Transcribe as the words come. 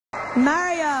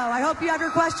Mario, I hope you have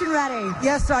your question ready.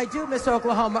 Yes, I do, Miss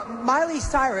Oklahoma. Miley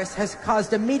Cyrus has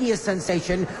caused a media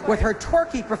sensation with her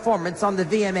twerky performance on the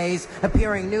VMAs,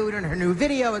 appearing nude in her new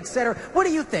video, etc. What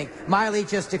do you think? Miley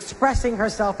just expressing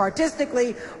herself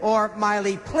artistically, or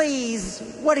Miley, please?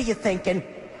 What are you thinking?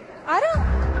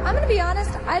 I'm going to be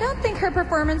honest, I don't think her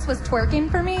performance was twerking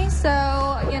for me, so,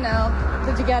 you know,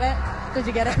 did you get it? Did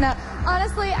you get it? No,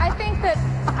 honestly, I think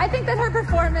that her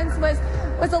performance was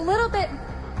a little bit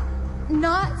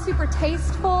not super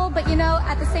tasteful, but you know,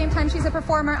 at the same time, she's a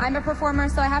performer, I'm a performer,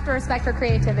 so I have to respect her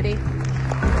creativity.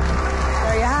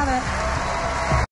 There you have it.